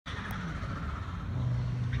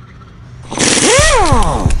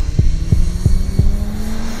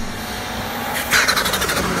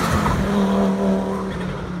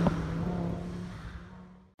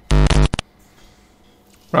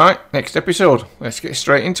Right, next episode. Let's get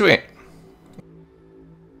straight into it.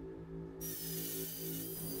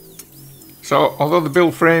 So, although the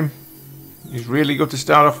build frame is really good to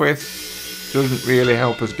start off with, doesn't really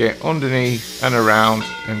help us get underneath and around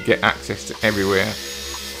and get access to everywhere.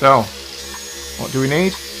 So, what do we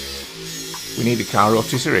need? We need a car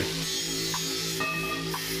rotisserie.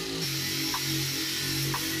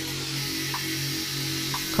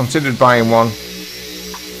 Considered buying one,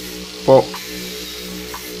 but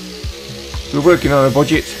we're working on a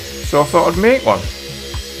budget, so I thought I'd make one.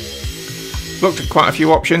 Looked at quite a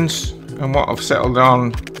few options, and what I've settled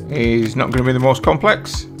on is not going to be the most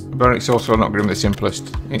complex, but it's also not going to be the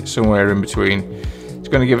simplest. It's somewhere in between. It's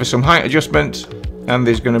going to give us some height adjustment, and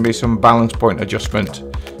there's going to be some balance point adjustment.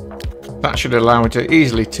 That should allow me to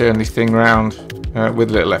easily turn this thing around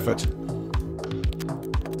with little effort.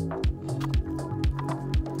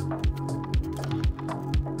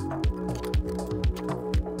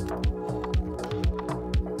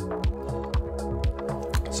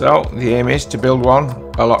 So the aim is to build one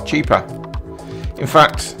a lot cheaper. In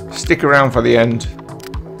fact, stick around for the end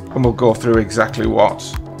and we'll go through exactly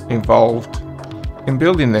what's involved in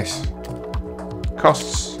building this.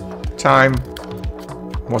 Costs, time,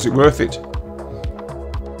 was it worth it?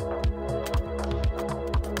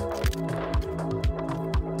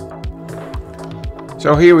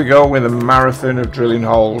 So here we go with a marathon of drilling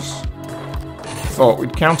holes. Thought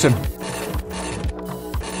we'd count them.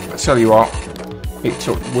 I tell you what, it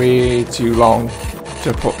took way too long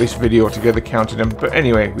to put this video together counting them, but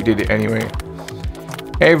anyway, we did it anyway.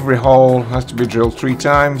 Every hole has to be drilled 3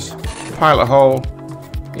 times. Pilot hole,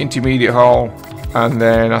 intermediate hole, and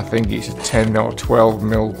then I think it's a 10 or 12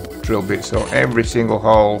 mil drill bit, so every single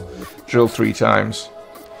hole drilled 3 times.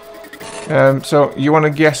 So you want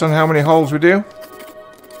to guess on how many holes we do?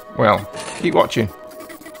 Well, keep watching,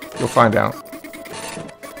 you'll find out.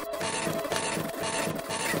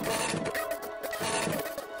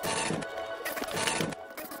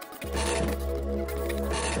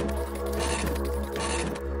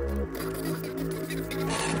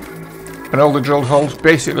 And all the drilled holes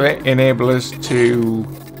basically enable us to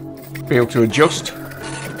be able to adjust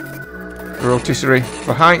the rotisserie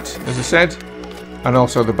for height, as I said, and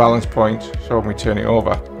also the balance point, so when we turn it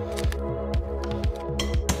over.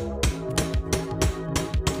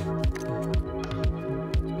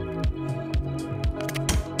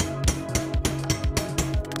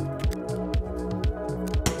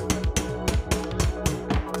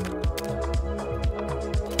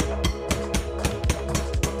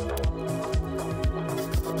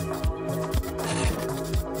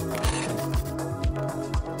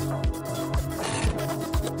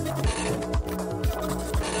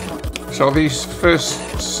 So these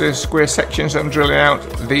first square sections that I'm drilling out,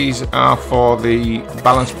 these are for the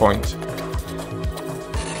balance point.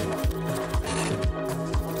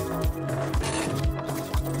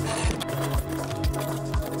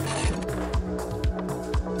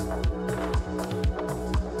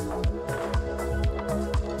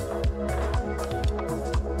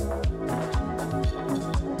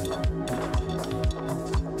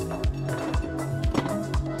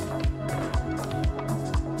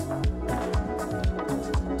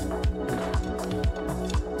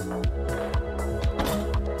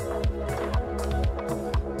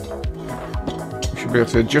 Be able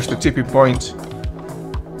to adjust the tipping point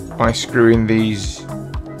by screwing these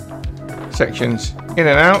sections in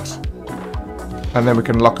and out, and then we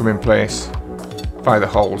can lock them in place by the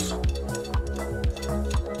holes.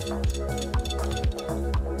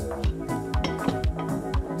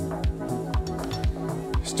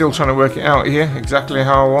 Still trying to work it out here exactly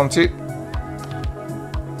how I want it.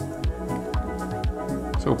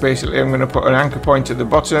 So basically I'm going to put an anchor point at the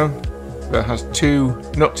bottom that has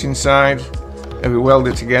 2 nuts inside. And we weld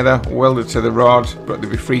it together, weld it to the rod, but they'll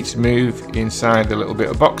be free to move inside the little bit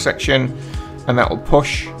of box section, and that will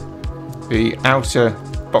push the outer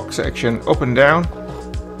box section up and down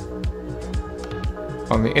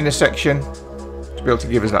on the inner section to be able to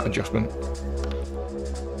give us that adjustment.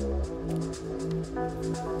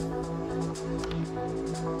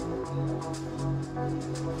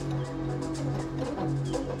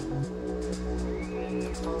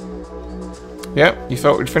 Yep, you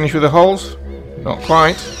thought we'd finish with the holes? Not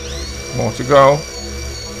quite. More to go.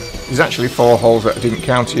 There's actually 4 holes that I didn't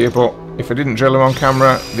count here, but if I didn't drill them on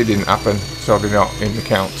camera, they didn't happen, so they're not in the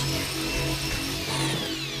count.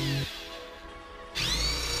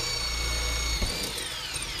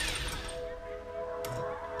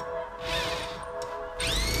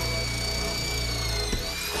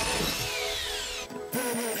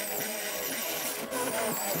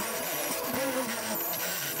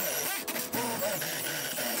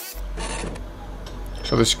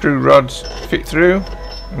 so the screw rods fit through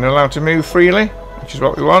and allowed to move freely, which is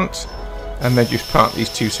what we want, and then just part these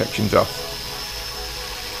two sections off.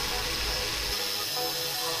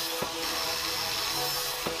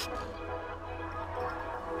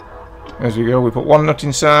 As we go, we put one nut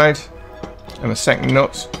inside and a second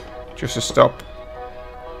nut just to stop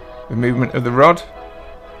the movement of the rod,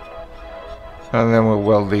 and then we'll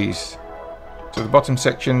weld these to the bottom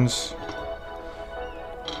sections,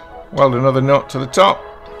 weld another nut to the top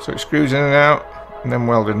so it screws in and out, and then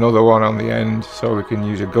weld another one on the end so we can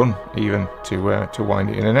use a gun even to wind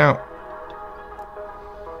it in and out.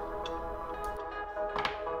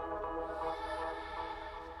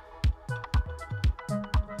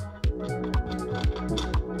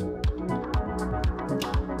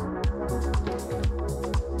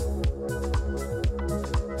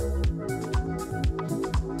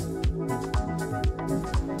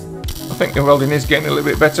 I think the welding is getting a little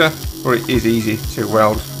bit better, but it is easy to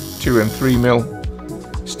weld 2 and 3mm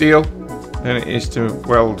steel than it is to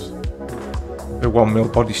weld the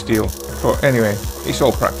 1mm body steel. But anyway, it's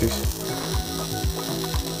all practice.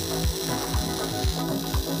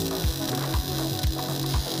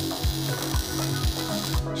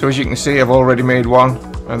 So as you can see, I've already made one,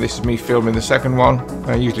 and this is me filming the second one.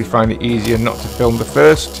 I usually find it easier not to film the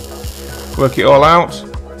first, work it all out,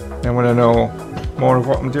 and when I know more of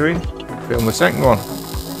what I'm doing, film the second one.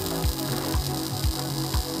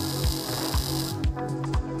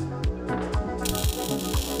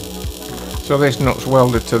 So this nut's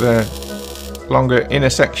welded to the longer inner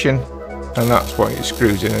section, and that's what it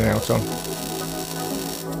screws in and out on.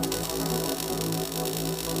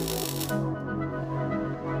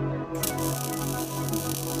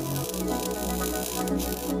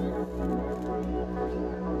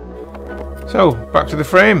 So back to the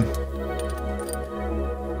frame.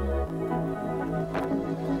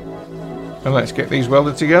 And let's get these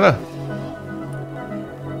welded together.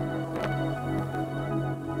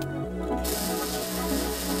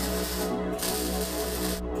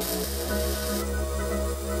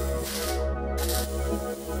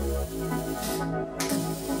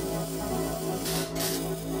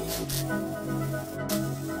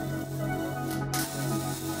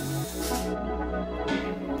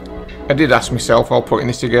 I did ask myself while putting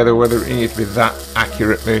this together whether it needed to be that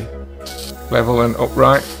accurately level and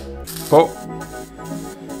upright, but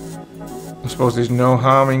I suppose there's no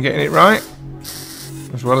harm in getting it right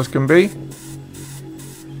as well as can be.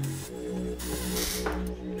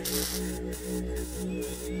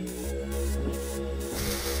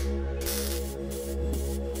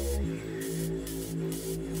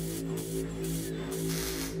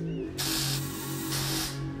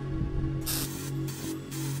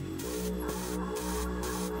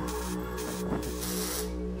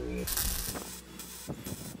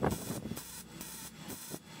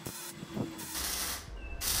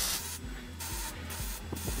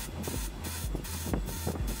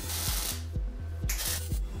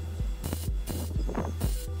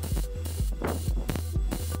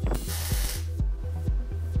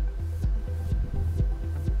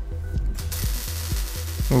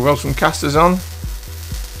 We'll weld some casters on. I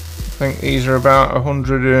think these are about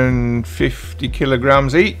 150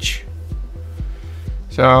 kilograms each.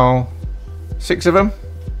 So 6 of them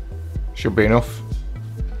should be enough.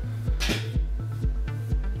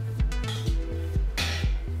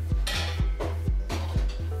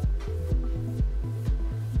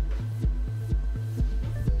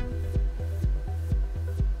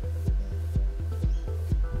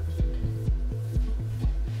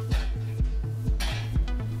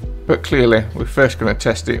 But clearly we're first going to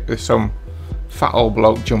test it with some fat old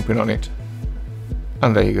bloke jumping on it.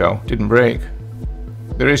 And there you go, didn't break.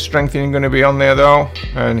 There is strengthening going to be on there though,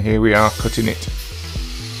 and here we are cutting it.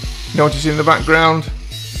 Notice in the background,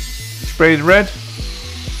 sprayed red.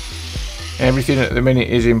 Everything at the minute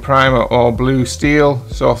is in primer or blue steel,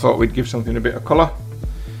 so I thought we'd give something a bit of colour.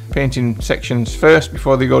 Painting sections first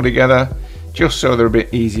before they go together, just so they're a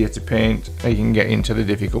bit easier to paint and you can get into the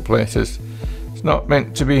difficult places. It's not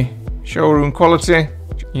meant to be showroom quality,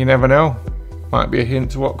 you never know, might be a hint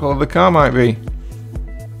to what colour the car might be.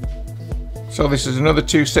 So this is another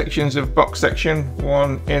 2 sections of box section,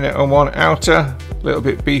 one inner and one outer, a little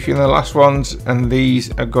bit beefier than the last ones, and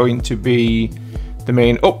these are going to be the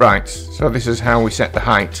main uprights. So this is how we set the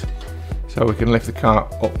height, so we can lift the car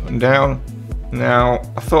up and down. Now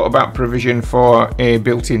I thought about provision for a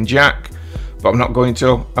built-in jack, but I'm not going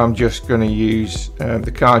to. I'm just going to use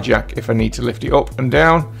the car jack if I need to lift it up and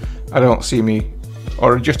down. I don't see me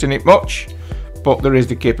or adjusting it much, but there is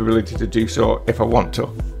the capability to do so if I want to.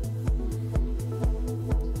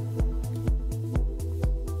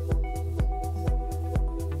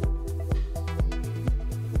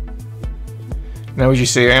 Now as you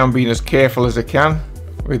see, I am being as careful as I can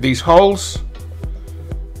with these holes,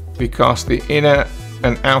 because the inner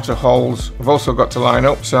and outer holes have also got to line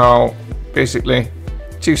up. So basically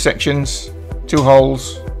 2 sections, 2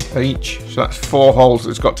 holes each, so that's 4 holes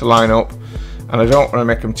that's got to line up, and I don't want to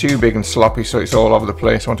make them too big and sloppy so it's all over the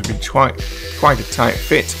place. I want to be quite a tight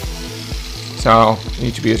fit, so you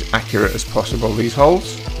need to be as accurate as possible, these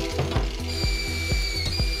holes.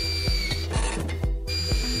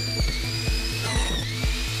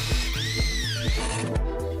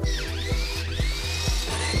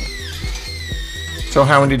 So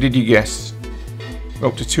how many did you guess?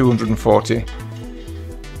 Up to 240.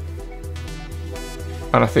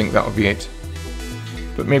 And I think that'll be it.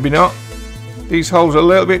 But maybe not. These holes are a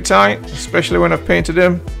little bit tight, especially when I've painted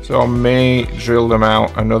them. So I may drill them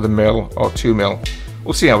out another mil or 2 mil.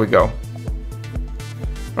 We'll see how we go.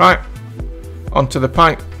 Right, onto the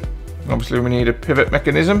pipe. Obviously we need a pivot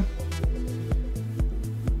mechanism.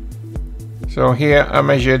 So here I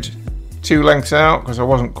measured 2 lengths out because I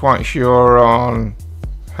wasn't quite sure on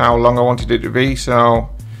how long I wanted it to be, so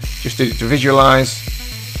just did it to visualize.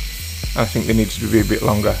 I think they needed to be a bit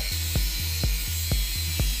longer,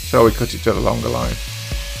 so we cut it to the longer line.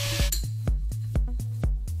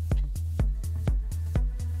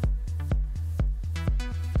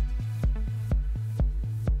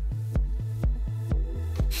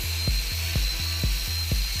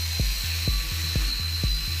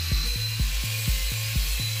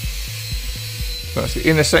 That's the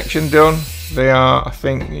inner section done. They are, I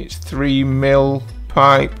think it's 3 mil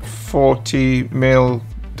pipe, 40 mil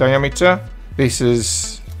diameter. This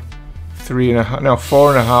is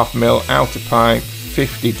 4.5 mil outer pipe,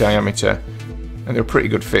 50 diameter, and they're a pretty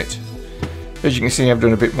good fit. As you can see, I've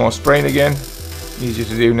done a bit more spraying again. Easier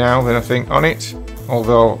to do now than I think on it.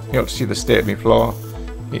 Although you ought to see the state of my floor.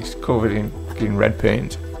 It's covered in red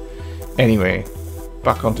paint. Anyway,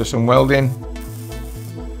 back onto some welding.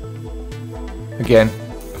 Again,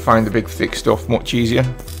 I find the big thick stuff much easier.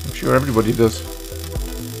 I'm sure everybody does.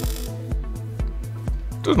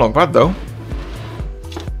 Doesn't look bad though.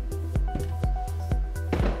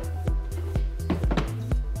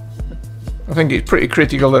 I think it's pretty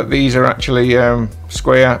critical that these are actually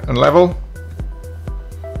square and level.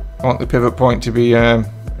 I want the pivot point to be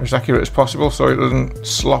as accurate as possible so it doesn't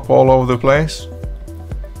slop all over the place.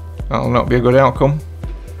 That'll not be a good outcome.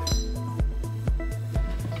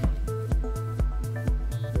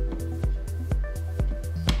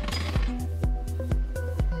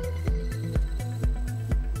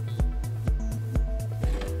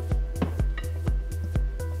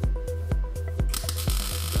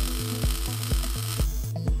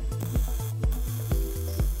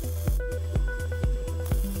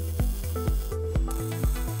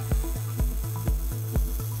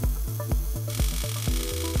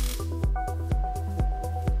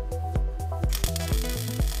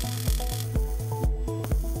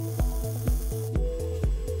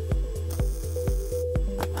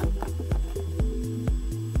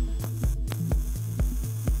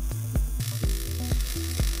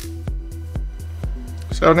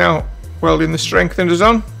 So now welding the strengtheners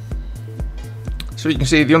on. So you can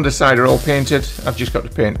see the underside are all painted. I've just got to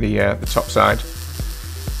paint the top side.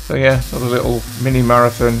 So yeah, another little mini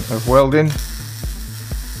marathon of welding.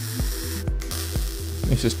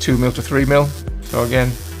 This is 2 mil to 3 mil. So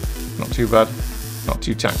again, not too bad, not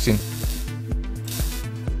too taxing.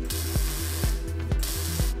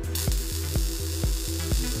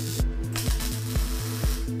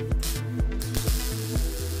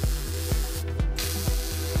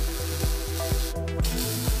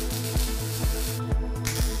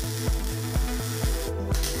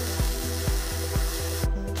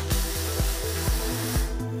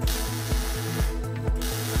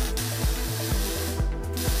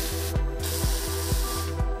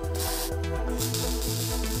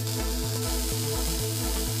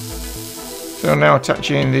 So now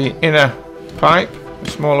attaching the inner pipe,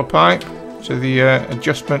 the smaller pipe, to the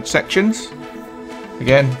adjustment sections.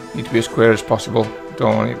 Again, need to be as square as possible.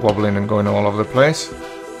 Don't want it wobbling and going all over the place.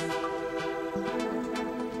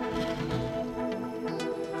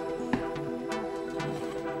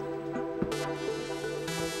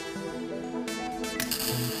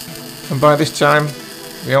 And by this time,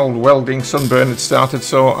 the old welding sunburn had started,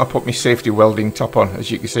 so I put my safety welding top on. As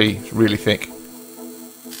you can see, it's really thick.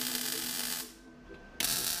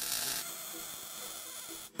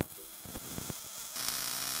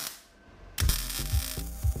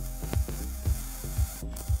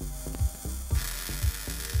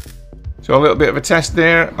 So a little bit of a test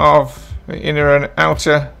there of the inner and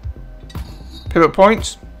outer pivot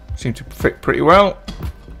points. Seem to fit pretty well.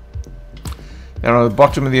 Then on the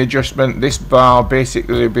bottom of the adjustment, this bar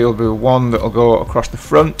basically will be one that will go across the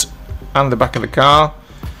front and the back of the car,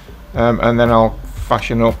 and then I'll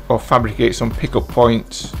fashion up or fabricate some pickup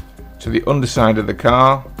points to the underside of the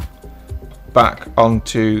car back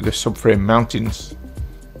onto the subframe mountings.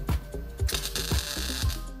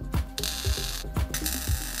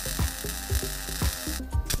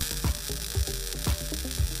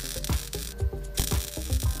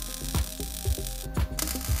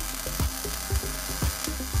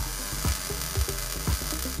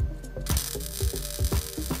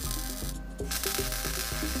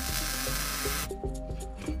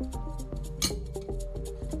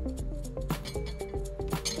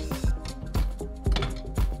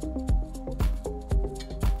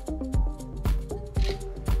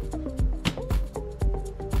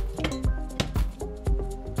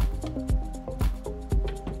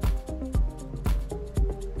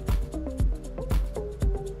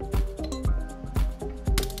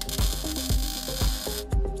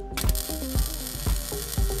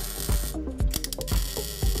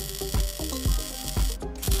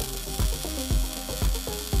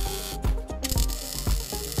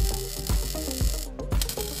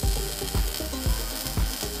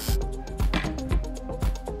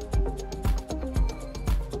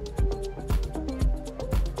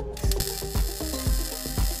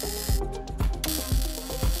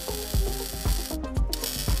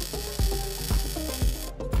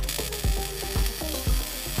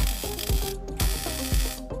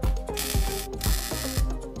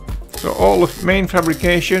 So all the main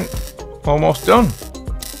fabrication almost done.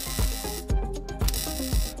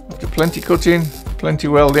 After plenty cutting, plenty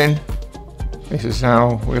welding, this is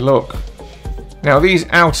how we look. Now these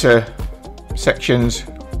outer sections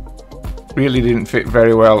really didn't fit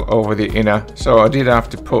very well over the inner, so I did have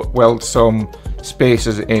to weld some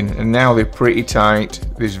spacers in, and now they're pretty tight.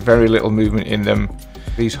 There's very little movement in them.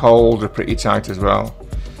 These holes are pretty tight as well.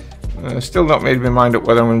 Still not made my mind up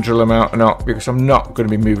whether I'm going to drill them out or not, because I'm not going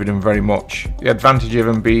to be moving them very much. The advantage of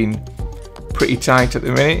them being pretty tight at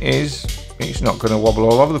the minute is it's not going to wobble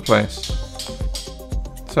all over the place.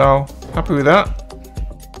 So happy with that.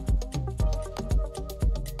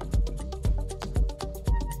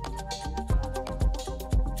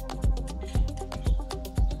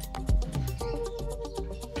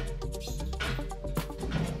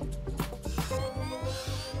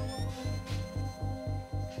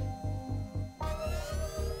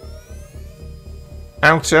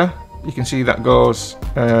 Outer, you can see that goes,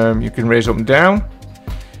 you can raise up and down,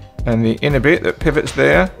 and the inner bit that pivots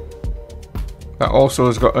there, that also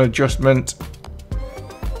has got an adjustment,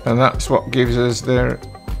 and that's what gives us the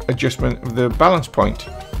adjustment of the balance point.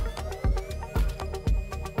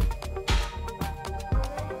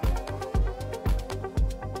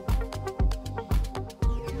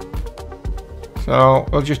 So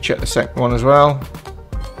we'll just check the second one as well.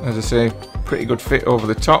 As I say, pretty good fit over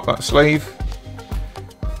the top, that sleeve,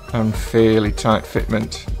 and fairly tight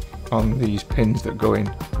fitment on these pins that go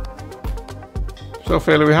in. So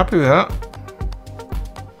fairly happy with that.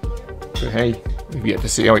 But hey, we've yet to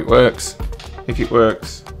see how it works. If it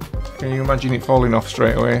works, can you imagine it falling off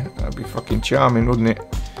straight away? That'd be fucking charming, wouldn't it?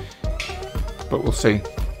 But we'll see.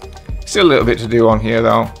 Still a little bit to do on here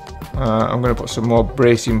though. I'm going to put some more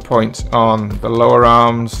bracing points on the lower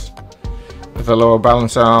arms, the lower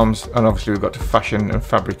balance arms, and obviously we've got to fashion and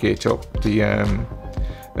fabricate up the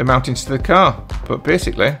mountings to the car. But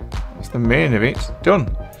basically, that's the main of it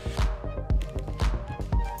done.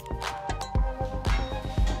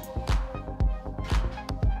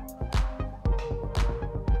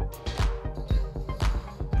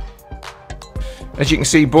 As you can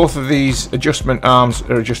see, both of these adjustment arms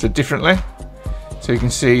are adjusted differently. So you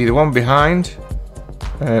can see the one behind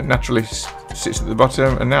naturally sits at the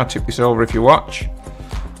bottom, and now tip this over if you watch.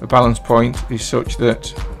 The balance point is such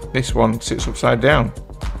that this one sits upside down.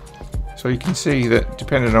 So you can see that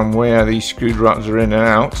depending on where these screwed rods are in and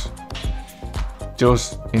out,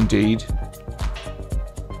 does indeed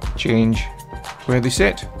change where they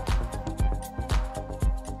sit.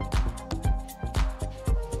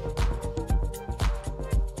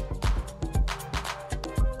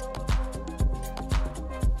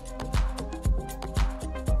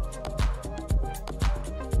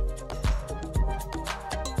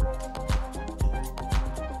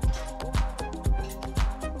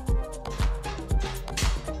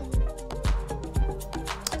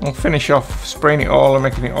 I'll finish off spraying it all and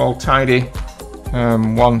making it all tidy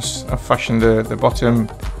once I've fashioned the bottom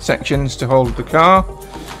sections to hold the car.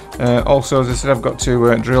 Also, as I said, I've got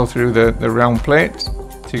to drill through the round plate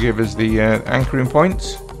to give us the anchoring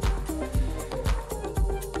points.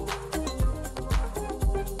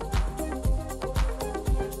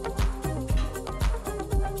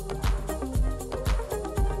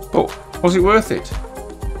 But was it worth it?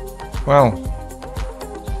 Well,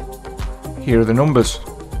 here are the numbers.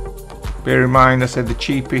 Bear in mind I said the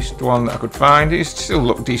cheapest one that I could find, it still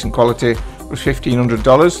looked decent quality, was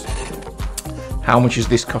 $1,500. How much has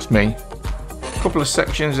this cost me? A couple of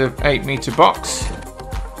sections of 8-meter box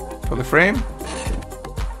for the frame.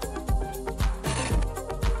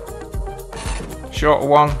 Shorter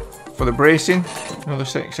one for the bracing, another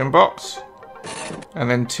section box. And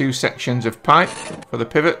then 2 sections of pipe for the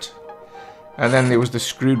pivot. And then there was the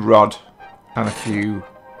screwed rod and a few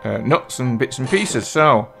nuts and bits and pieces.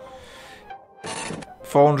 So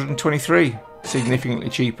 $423, significantly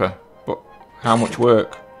cheaper. But how much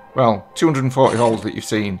work? Well, 240 holes that you've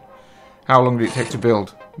seen. How long did it take to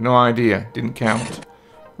build? No idea, didn't count.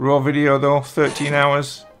 Raw video though, 13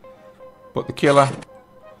 hours. But the killer,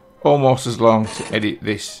 almost as long to edit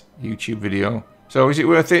this YouTube video. So is it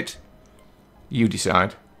worth it? You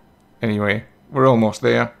decide. Anyway, we're almost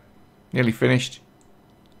there. Nearly finished.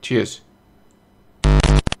 Cheers.